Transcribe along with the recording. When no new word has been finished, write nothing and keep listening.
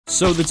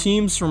So the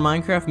teams for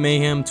Minecraft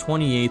Mayhem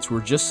 28 were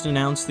just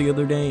announced the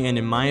other day, and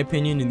in my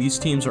opinion, these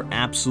teams are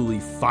absolutely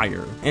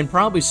fire, and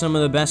probably some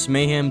of the best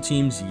Mayhem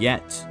teams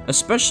yet,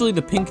 especially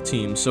the pink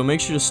team, so make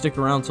sure to stick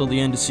around till the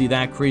end to see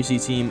that crazy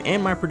team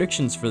and my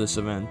predictions for this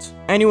event.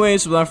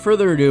 Anyways, without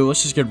further ado,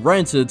 let's just get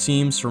right into the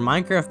teams for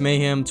Minecraft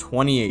Mayhem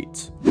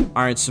 28.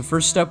 Alright, so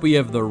first up we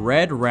have the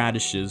Red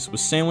Radishes with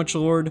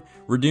Sandwichlord,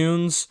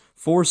 Reddoons,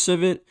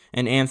 Civet,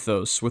 and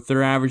Anthos, with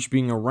their average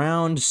being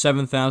around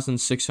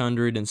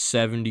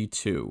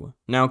 7,672.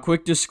 Now,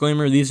 quick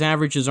disclaimer, these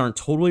averages aren't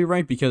totally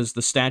right because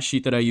the stat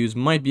sheet that I use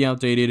might be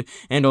outdated,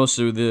 and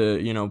also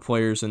the,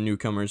 players and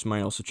newcomers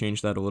might also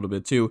change that a little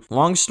bit too.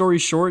 Long story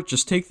short,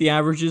 just take the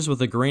averages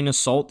with a grain of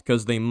salt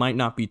because they might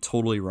not be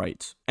totally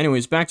right.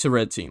 Anyways, back to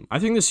Red Team. I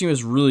think this team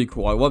is really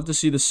cool. I love to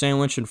see the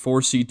Sandwich and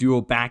 4C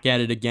duo back at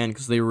it again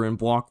because they were in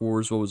Block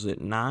Wars, what was it,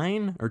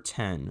 9 or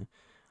 10?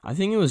 I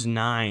think it was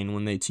 9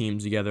 when they teamed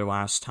together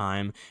last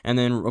time, and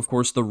then, of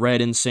course, the Red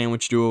and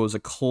Sandwich duo is a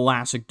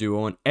classic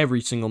duo in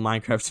every single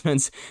Minecraft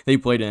event they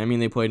played in. I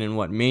mean, they played in,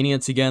 what, Mania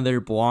together,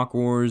 Block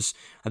Wars,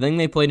 I think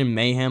they played in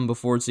Mayhem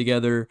before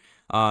together.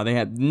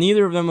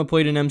 Neither of them have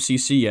played in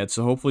MCC yet,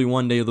 so hopefully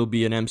one day they'll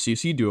be an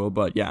MCC duo,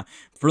 but yeah,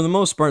 for the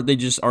most part, they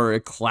just are a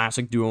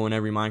classic duo in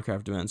every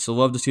Minecraft event, so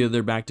love to see that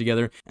they're back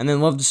together, and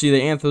then love to see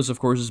that Anthos, of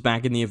course, is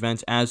back in the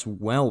event as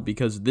well,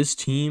 because this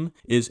team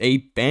is a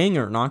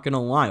banger, not gonna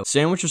lie.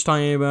 Sandwich was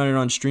talking about it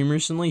on stream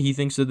recently. He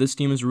thinks that this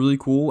team is really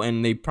cool,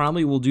 and they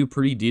probably will do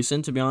pretty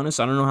decent, to be honest.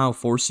 I don't know how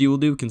 4C will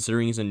do,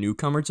 considering he's a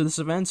newcomer to this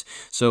event,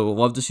 so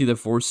love to see that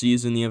 4C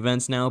is in the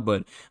events now,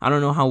 but I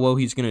don't know how well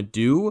he's gonna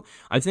do.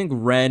 I think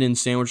Red and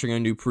Sandwich are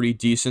going to do pretty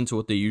decent to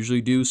what they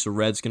usually do, so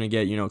Red's going to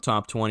get,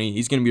 top 20.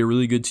 He's going to be a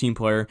really good team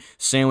player.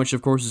 Sandwich,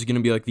 of course, is going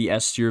to be like the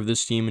S tier of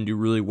this team and do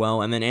really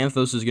well, and then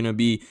Anthos is going to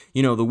be,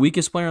 the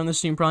weakest player on this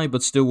team probably,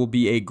 but still will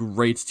be a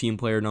great team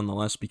player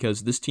nonetheless,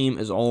 because this team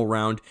is all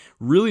around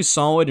really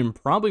solid and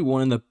probably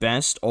one of the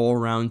best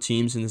all-around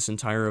teams in this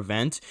entire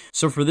event.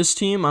 So for this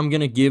team, I'm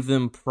going to give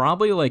them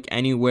probably like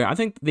anywhere, I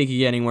think they could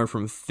get anywhere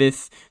from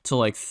 5th to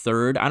like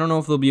 3rd. I don't know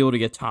if they'll be able to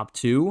get top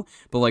 2,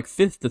 but like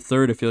 5th to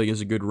 3rd I feel like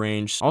is a good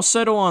range. I'll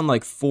settle on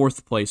like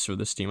 4th place for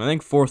this team. I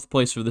think 4th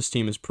place for this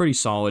team is pretty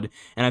solid,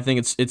 and I think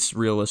it's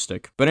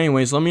realistic. But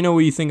anyways, let me know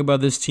what you think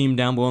about this team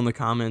down below in the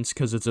comments,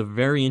 because it's a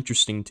very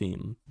interesting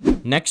team.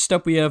 Next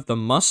up, we have the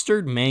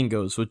Mustard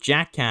Mangoes with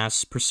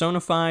Jackass,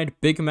 Personified,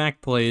 Big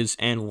Mac Plays,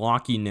 and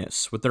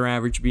Lockiness, with their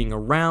average being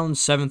around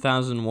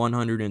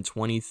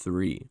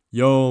 7,123.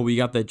 Yo, we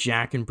got the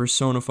Jack and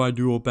Personified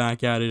duo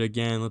back at it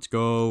again. Let's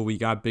go. We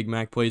got Big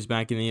Mac Plays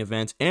back in the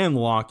event, and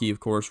Locky,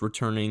 of course,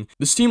 returning.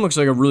 This team looks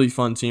like a really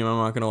fun team, I'm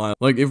not gonna lie.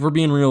 Like, if we're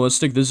being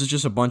realistic, this is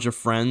just a bunch of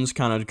friends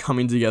kind of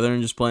coming together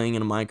and just playing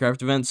in a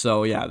Minecraft event,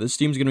 so yeah, this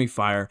team's gonna be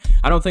fire.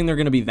 I don't think they're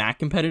gonna be that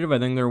competitive. I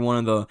think they're one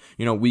of the,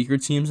 weaker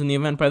teams in the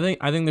event, but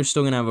I think they're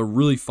still gonna have a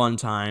really fun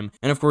time.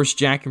 And of course,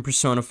 Jack and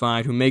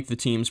Personified, who make the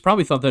teams,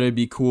 probably thought that it'd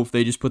be cool if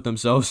they just put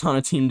themselves on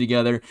a team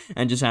together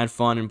and just had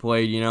fun and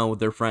played, with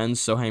their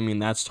friends, so I mean,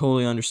 that's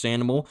totally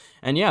understandable.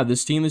 And yeah,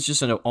 this team is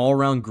just an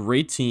all-around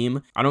great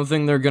team. I don't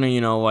think they're gonna,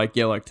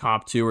 get like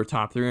top 2 or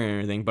top 3 or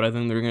anything, but I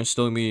think they're gonna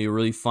still be a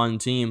really fun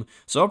team.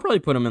 So I'll probably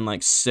put them in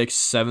like 6th,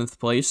 7th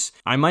place.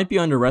 I might be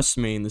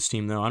underestimating this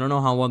team though. I don't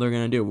know how well they're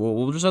gonna do.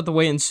 We'll just have to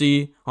wait and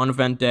see on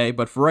event day.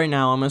 But for right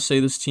now, I'm gonna say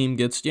this team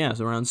gets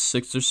around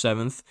 6th or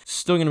 7th.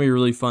 Still gonna be a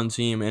really fun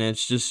team, and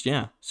it's just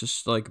it's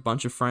just like a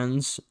bunch of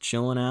friends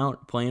chilling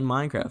out, playing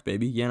Minecraft,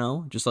 baby.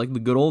 Just like the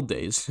good old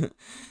days.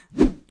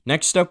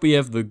 Next up, we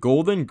have the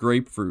Golden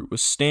Grapefruit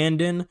with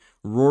Stand-In,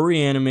 Rory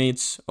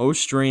Animates,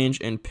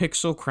 O'Strange, and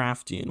Pixel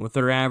Craftian, with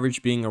their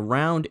average being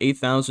around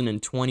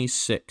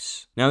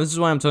 8,026. Now, this is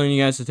why I'm telling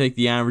you guys to take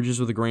the averages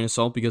with a grain of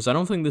salt, because I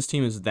don't think this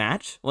team is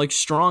that,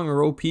 strong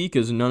or OP,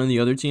 because none of the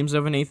other teams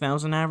have an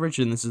 8,000 average,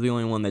 and this is the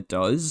only one that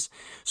does.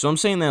 So I'm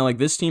saying that,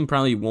 this team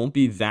probably won't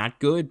be that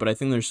good, but I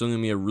think they're still going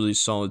to be a really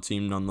solid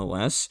team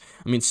nonetheless.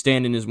 I mean,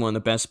 Stand-In is one of the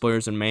best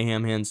players in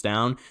Mayhem, hands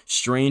down.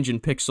 Strange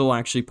and Pixel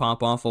actually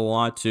pop off a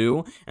lot,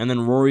 too. And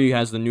then Rory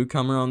has the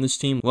newcomer on this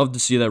team. Love to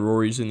see that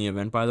Rory's in the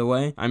event, by the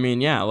way. I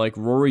mean, yeah,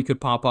 Rory could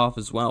pop off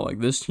as well.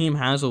 This team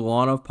has a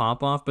lot of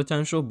pop-off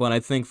potential, but I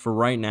think for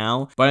right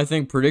now,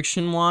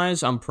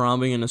 prediction-wise, I'm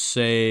probably gonna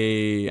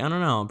say, I don't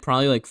know,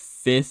 probably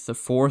 5th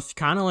or 4th,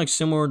 kind of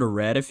similar to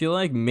Red, I feel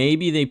like.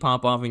 Maybe they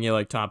pop off and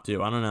get top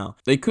 2, I don't know.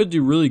 They could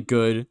do really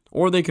good,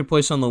 or they could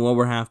place on the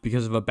lower half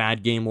because of a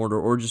bad game order,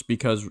 or just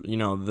because,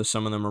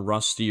 some of them are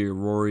rusty, or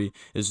Rory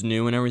is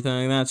new and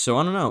everything like that. So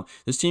I don't know.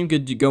 This team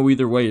could go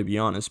either way, to be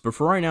honest. But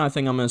for right now, I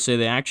think I'm going to say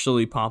they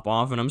actually pop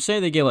off, and I'm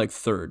saying they get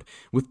 3rd,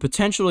 with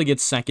potential to get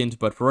 2nd,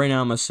 but for right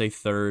now, I'm going to say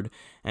 3rd.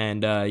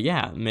 And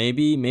yeah,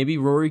 maybe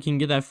Rory can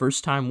get that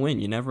first time win.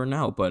 You never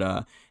know.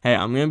 But hey,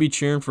 I'm gonna be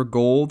cheering for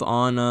Gold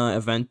on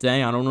event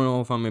day. I don't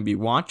know if I'm gonna be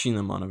watching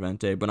them on event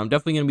day, but I'm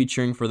definitely gonna be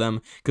cheering for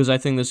them because I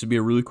think this would be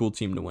a really cool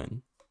team to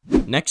win.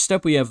 Next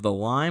up, we have the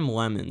Lime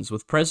Lemons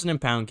with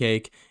President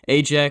Poundcake,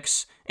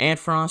 Ajax,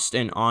 Antfrost,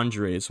 and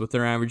Andres, with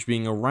their average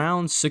being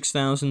around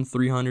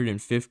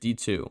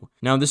 6,352.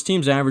 Now, this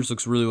team's average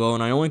looks really low,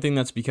 and I only think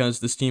that's because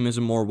this team is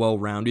a more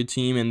well-rounded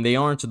team, and they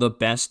aren't the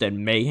best at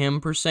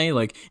Mayhem, per se.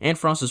 Like,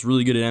 Antfrost is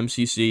really good at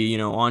MCC, you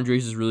know,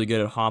 Andres is really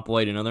good at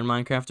Hoplite and other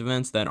Minecraft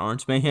events that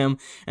aren't Mayhem,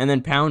 and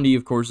then Poundy,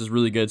 of course, is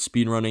really good at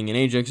speedrunning, and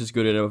Ajax is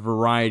good at a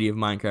variety of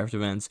Minecraft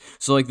events.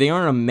 So, like, they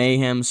aren't a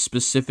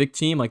Mayhem-specific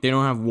team. Like, they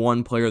don't have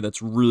one player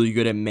that's really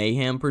good at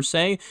Mayhem, per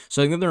se.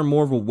 So, I think they're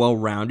more of a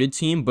well-rounded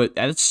team, but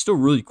that's still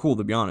really cool,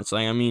 to be honest.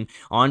 Like, I mean,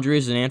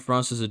 Andres and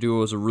Antfrost as a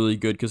duo is really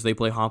good because they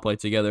play Hoplite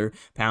together.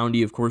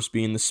 Poundy, of course,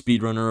 being the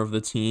speedrunner of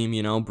the team,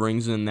 you know,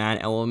 brings in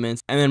that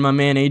element. And then my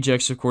man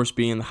Ajax, of course,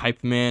 being the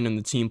hype man and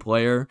the team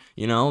player.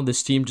 You know,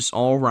 this team just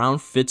all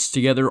around fits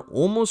together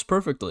almost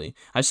perfectly.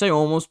 I say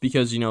almost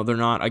because, you know, they're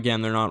not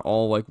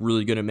all like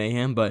really good at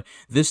Mayhem, but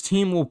this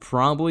team will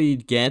probably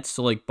get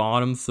to like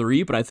bottom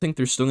 3, but I think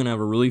they're still gonna have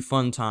a really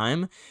fun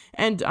time.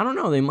 And I don't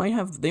know, they might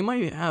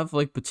have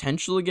like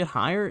potential to get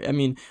higher. I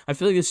mean, I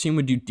feel like this team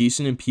would do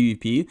decent in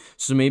PvP,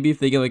 so maybe if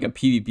they get like a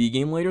PvP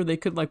game later, they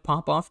could like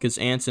pop off, because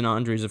Ants and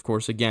Andres, of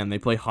course, again, they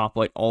play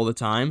Hoplite all the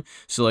time,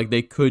 so like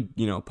they could,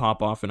 you know,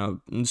 pop off in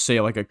a, say,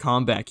 like a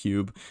Combat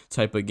Cube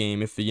type of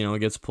game if, you know, it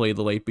gets played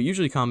late. But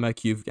usually Combat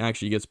Cube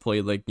actually gets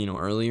played like, you know,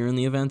 earlier in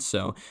the event,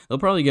 so they'll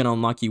probably get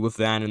unlucky with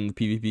that in the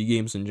PvP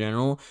games in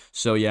general.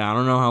 So yeah, I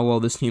don't know how well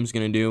this team's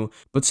gonna do,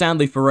 but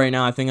sadly for right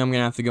now, I think I'm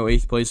gonna have to go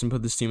 8th place and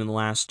put this team in the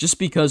last, just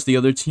because the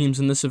other teams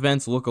in this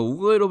event look a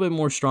little bit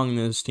more strong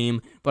than this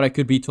team. But I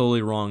could be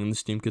totally wrong, and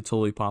this team could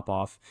totally pop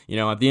off. You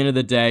know, at the end of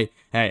the day,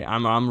 hey,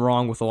 I'm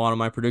wrong with a lot of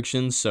my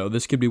predictions, so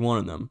this could be one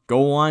of them.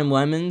 Go Lime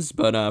Lemons,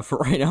 but for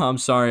right now, I'm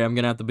sorry, I'm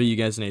gonna have to beat you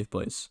guys in 8th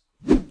place.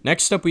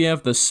 Next up, we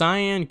have the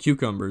Cyan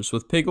Cucumbers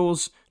with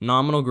Pickles,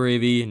 Nominal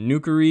Gravy,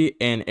 Nukery,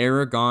 and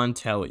Aragon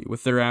Telly,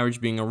 with their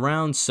average being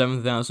around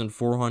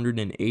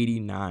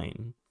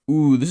 7,489.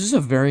 Ooh, this is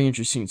a very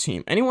interesting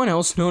team. Anyone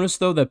else notice,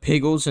 though, that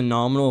Pickles and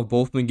Nominal have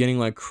both been getting,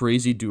 like,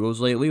 crazy duos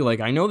lately? Like,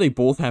 I know they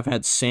both have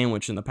had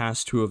Sandwich in the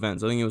past 2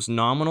 events. I think it was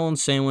Nominal and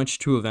Sandwich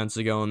 2 events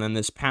ago, and then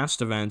this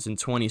past event in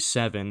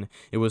 27,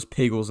 it was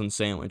Pickles and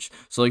Sandwich.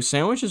 So, like,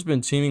 Sandwich has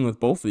been teaming with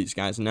both of these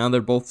guys, and now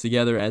they're both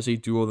together as a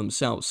duo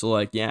themselves. So,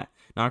 like, yeah.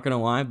 Not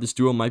gonna lie, this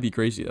duo might be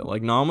crazy though.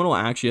 Like, Nominal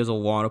actually has a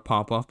lot of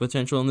pop-off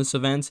potential in this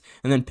event,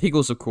 and then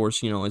Pickles, of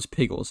course, you know, is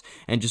Pickles,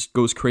 and just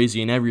goes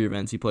crazy in every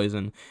event he plays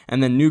in.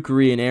 And then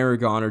Nukery and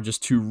Aragon are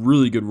just 2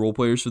 really good role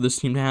players for this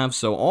team to have,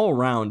 so all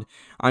around,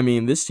 I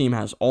mean, this team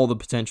has all the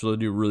potential to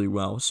do really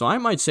well. So I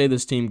might say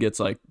this team gets,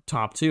 like,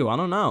 top 2, I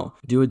don't know.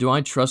 Do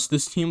I trust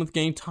this team with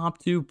getting top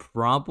 2?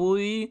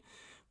 Probably.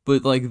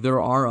 But, like,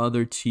 there are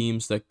other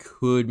teams that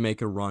could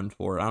make a run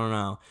for it. I don't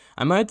know.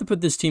 I might have to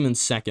put this team in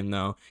 2nd,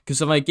 though.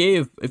 Because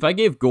if I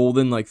gave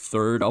Golden, like,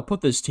 3rd, I'll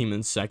put this team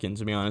in 2nd,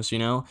 to be honest, you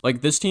know?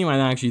 Like, this team I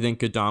actually think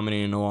could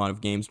dominate in a lot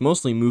of games.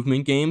 Mostly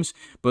movement games.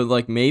 But,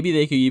 like, maybe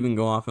they could even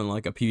go off in,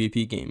 like, a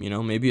PvP game, you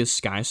know? Maybe a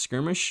Sky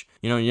Skirmish.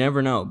 You know, you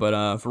never know.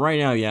 But, for right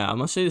now, yeah, I'm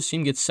gonna say this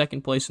team gets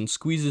 2nd place and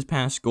squeezes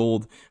past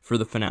Gold for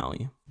the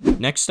finale.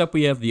 Next up,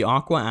 we have the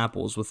Aqua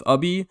Apples with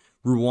Ubby,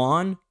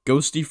 Ruan,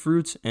 Ghosty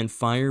Fruit, and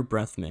Fire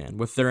Breathman,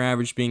 with their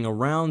average being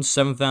around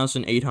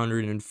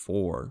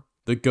 7,804.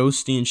 The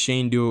Ghosty and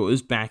Shane duo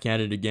is back at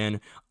it again.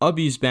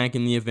 Ubby's back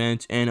in the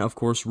event, and of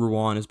course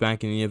Ruan is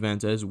back in the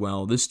event as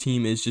well. This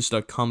team is just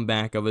a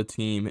comeback of a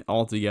team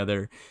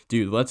altogether.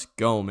 Dude, let's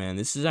go, man.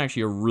 This is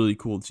actually a really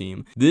cool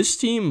team. This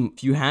team,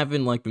 if you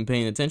haven't like been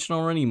paying attention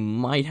already,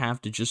 might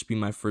have to just be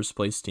my 1st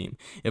place team.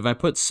 If I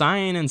put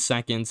Cyan in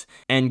 2nd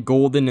and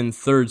Golden in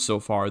 3rd so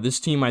far,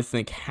 this team I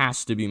think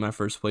has to be my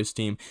 1st place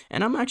team,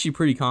 and I'm actually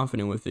pretty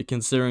confident with it,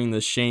 considering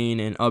the Shane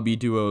and Ubby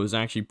duo is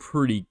actually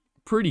pretty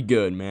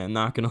good, man,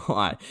 not gonna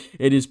lie.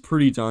 It is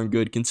pretty darn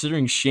good,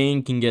 considering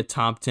Shane can get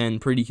top 10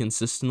 pretty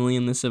consistently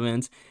in this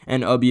event,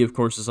 and Ubby, of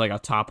course, is like a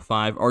top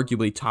 5,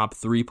 arguably top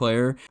 3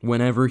 player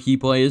whenever he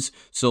plays.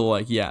 So,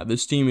 like, yeah,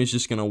 this team is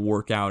just gonna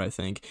work out, I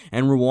think.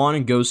 And Ruan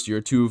and Ghosty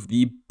are 2 of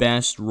the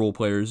best role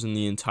players in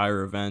the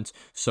entire event.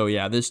 So,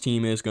 yeah, this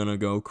team is gonna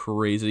go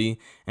crazy.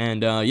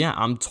 And, yeah,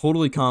 I'm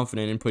totally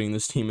confident in putting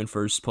this team in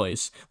 1st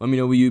place. Let me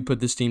know what you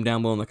put this team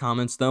down below in the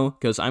comments, though,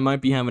 because I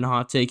might be having a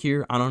hot take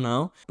here. I don't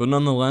know. But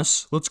nonetheless,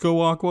 let's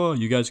go Aqua,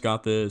 you guys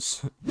got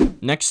this.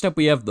 Next up,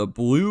 we have the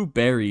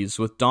Blueberries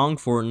with Dong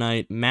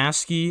Fortnite,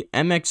 Masky,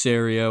 MX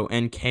Aereo,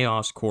 and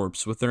Chaos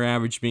Corpse, with their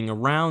average being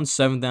around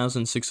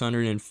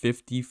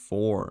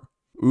 7,654.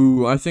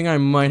 Ooh, I think I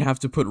might have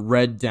to put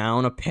Red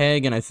down a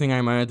peg, and I think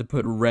I might have to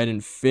put Red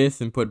in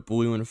 5th and put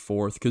Blue in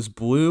 4th, because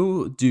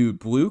Blue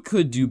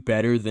could do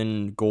better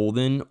than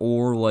Golden,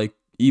 or like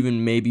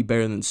even maybe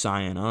better than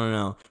Cyan, I don't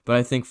know. But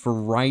I think for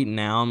right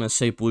now, I'm going to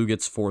say Blue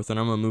gets 4th, and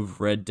I'm going to move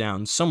Red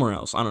down somewhere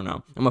else. I don't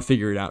know. I'm going to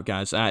figure it out,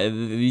 guys.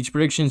 These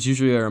predictions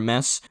usually are a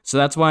mess, so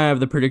that's why I have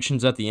the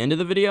predictions at the end of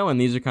the video,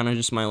 and these are kind of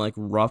just my, like,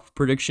 rough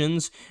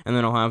predictions, and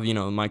then I'll have, you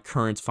know, my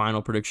current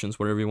final predictions,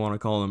 whatever you want to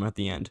call them, at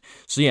the end.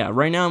 So yeah,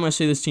 right now I'm going to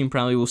say this team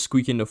probably will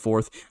squeak into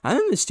 4th. I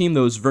think this team,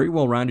 though, is very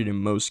well-rounded in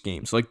most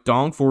games. Like,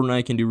 Dong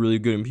Fortnite can do really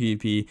good in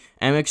PvP,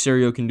 MX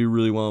Aereo can do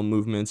really well in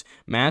movements,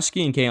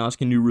 Masky and Chaos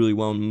can do really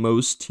well in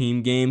most most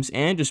team games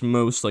and just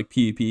most like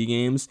PvP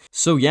games.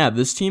 So yeah,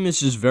 this team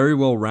is just very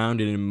well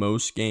rounded in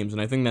most games,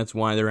 and I think that's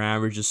why their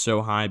average is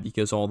so high,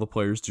 because all the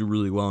players do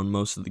really well in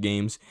most of the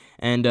games.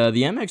 And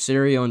the MX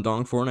Stereo and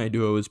Dong Fortnite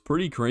duo is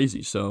pretty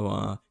crazy.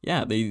 So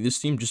yeah, this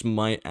team just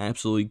might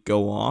absolutely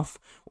go off,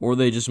 or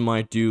they just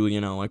might do,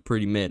 you know, like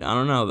pretty mid. I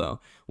don't know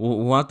though.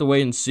 We'll have to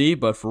wait and see,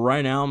 but for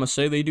right now, I'm gonna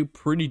say they do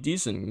pretty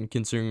decent,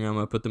 considering I'm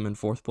gonna put them in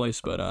 4th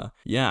place. But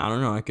yeah, I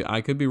don't know.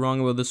 I could be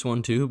wrong about this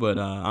one too, but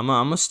I'm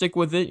gonna stick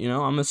with it. You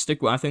know, I'm gonna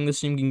stick with. I think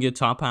this team can get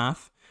top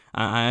half.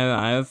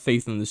 I have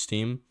faith in this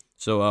team.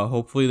 So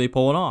hopefully they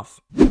pull it off.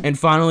 And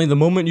finally, the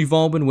moment you've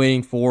all been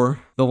waiting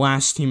for, the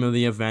last team of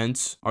the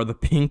event are the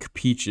Pink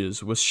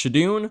Peaches, with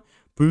Shadoon,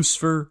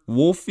 Boosfer,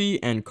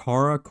 Wolfie, and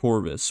Kara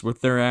Corvus,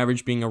 with their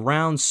average being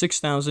around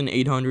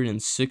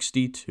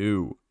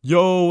 6,862.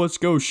 Yo, let's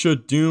go,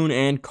 Shadoon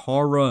and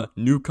Kara,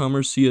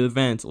 newcomers to the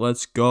event,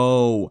 let's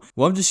go.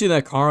 Love to see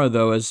that Kara,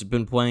 though, has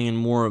been playing in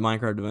more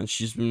Minecraft events.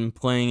 She's been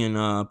playing in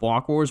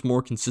Block Wars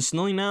more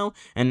consistently now,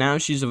 and now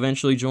she's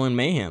eventually joined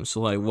Mayhem,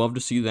 so like, love to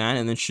see that.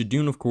 And then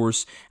Shadoon, of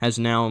course, has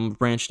now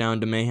branched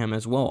down to Mayhem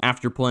as well,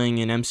 after playing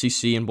in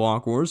MCC and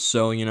Block Wars,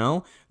 so, you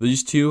know,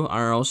 these two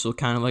are also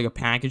kind of like a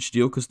package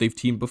deal, because they've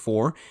teamed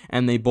before,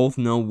 and they both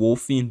know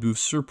Wolfie and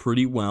Boosfer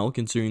pretty well,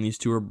 considering these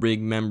two are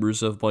big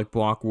members of, like,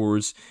 Block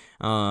Wars,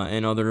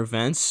 and other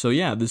events. So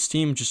yeah, this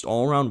team just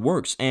all around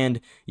works.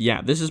 And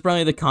yeah, this is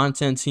probably the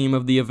content team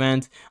of the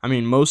event. I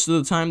mean, most of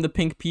the time the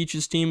Pink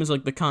Peaches team is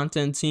like the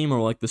content team,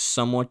 or like the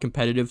somewhat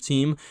competitive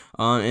team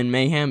in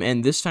Mayhem,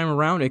 and this time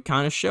around it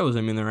kind of shows.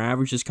 I mean, their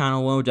average is kind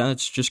of low.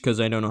 That's just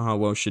because I don't know how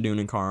well Shadoon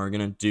and Kara are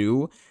gonna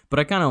do, but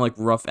I kind of like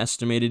rough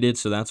estimated it,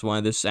 so that's why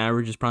this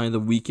average is probably the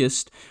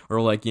weakest, or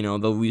like, you know,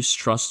 the least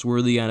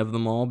trustworthy out of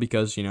them all,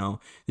 because, you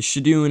know, the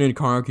Shadoon and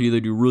Kara could either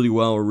do really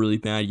well or really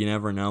bad, you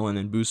never know. And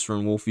then Boosfer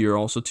and Wolfie are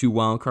also 2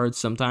 wild cards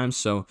sometimes,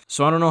 so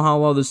I don't know how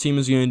well this team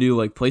is going to do,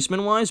 like,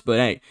 placement wise, but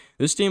hey,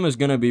 this team is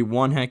going to be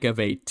one heck of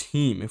a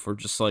team if we're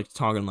just like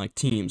talking like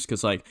teams,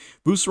 because like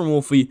Boosfer and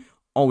Wolfie,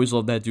 always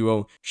love that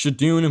duo.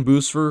 Shadoon and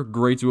Boosfer,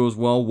 great duo as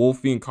well.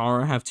 Wolfie and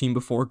Kara have teamed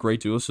before,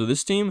 great duo. So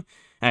this team,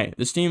 hey,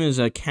 this team is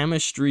a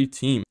chemistry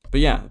team. But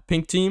yeah,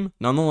 Pink team,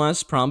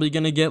 nonetheless, probably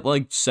gonna get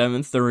like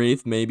 7th or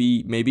 8th,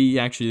 maybe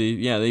actually,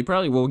 yeah, they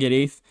probably will get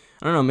 8th.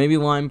 I don't know, maybe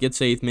Lime gets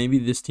 8th, maybe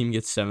this team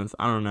gets 7th,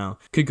 I don't know.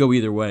 Could go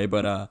either way,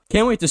 but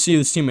can't wait to see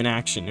this team in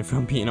action, if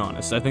I'm being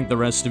honest. I think the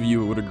rest of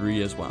you would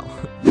agree as well.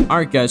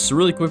 Alright guys, so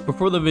really quick,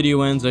 before the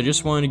video ends, I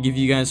just wanted to give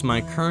you guys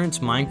my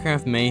current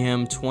Minecraft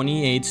Mayhem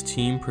 28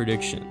 team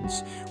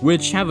predictions,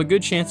 which have a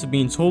good chance of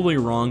being totally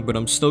wrong, but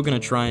I'm still gonna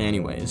try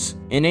anyways.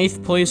 In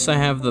 8th place, I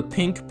have the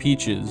Pink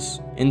Peaches.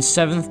 In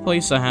 7th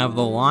place, I have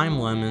the Lime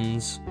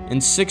Lemons. In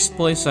 6th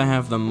place, I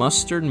have the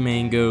Mustard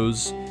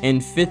Mangoes. In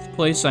 5th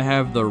place, I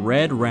have the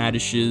Red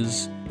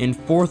Radishes. In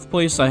 4th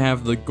place, I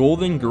have the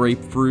Golden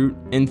Grapefruit.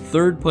 In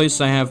 3rd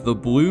place, I have the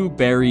Blue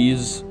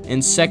Berries. In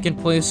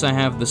 2nd place, I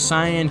have the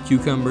Cyan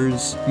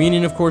Cucumbers.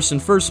 Meaning, of course, in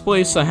 1st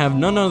place, I have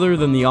none other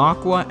than the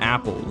Aqua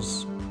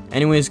Apples.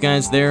 Anyways,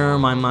 guys, there are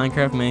my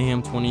Minecraft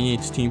Mayhem 28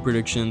 team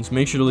predictions.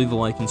 Make sure to leave a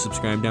like and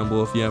subscribe down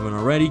below if you haven't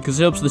already, because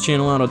it helps the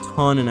channel out a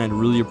ton, and I'd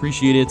really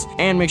appreciate it.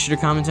 And make sure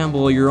to comment down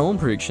below your own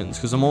predictions,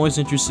 because I'm always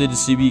interested to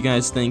see what you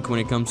guys think when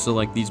it comes to,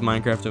 like, these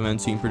Minecraft event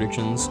team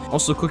predictions.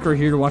 Also, click right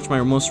here to watch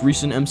my most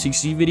recent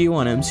MCC video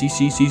on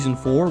MCC Season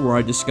 4, where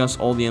I discuss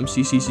all the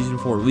MCC Season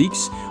 4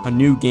 leaks, a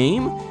new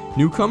game,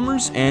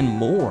 newcomers, and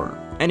more.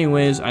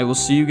 Anyways, I will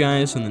see you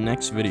guys in the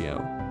next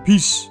video.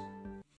 Peace!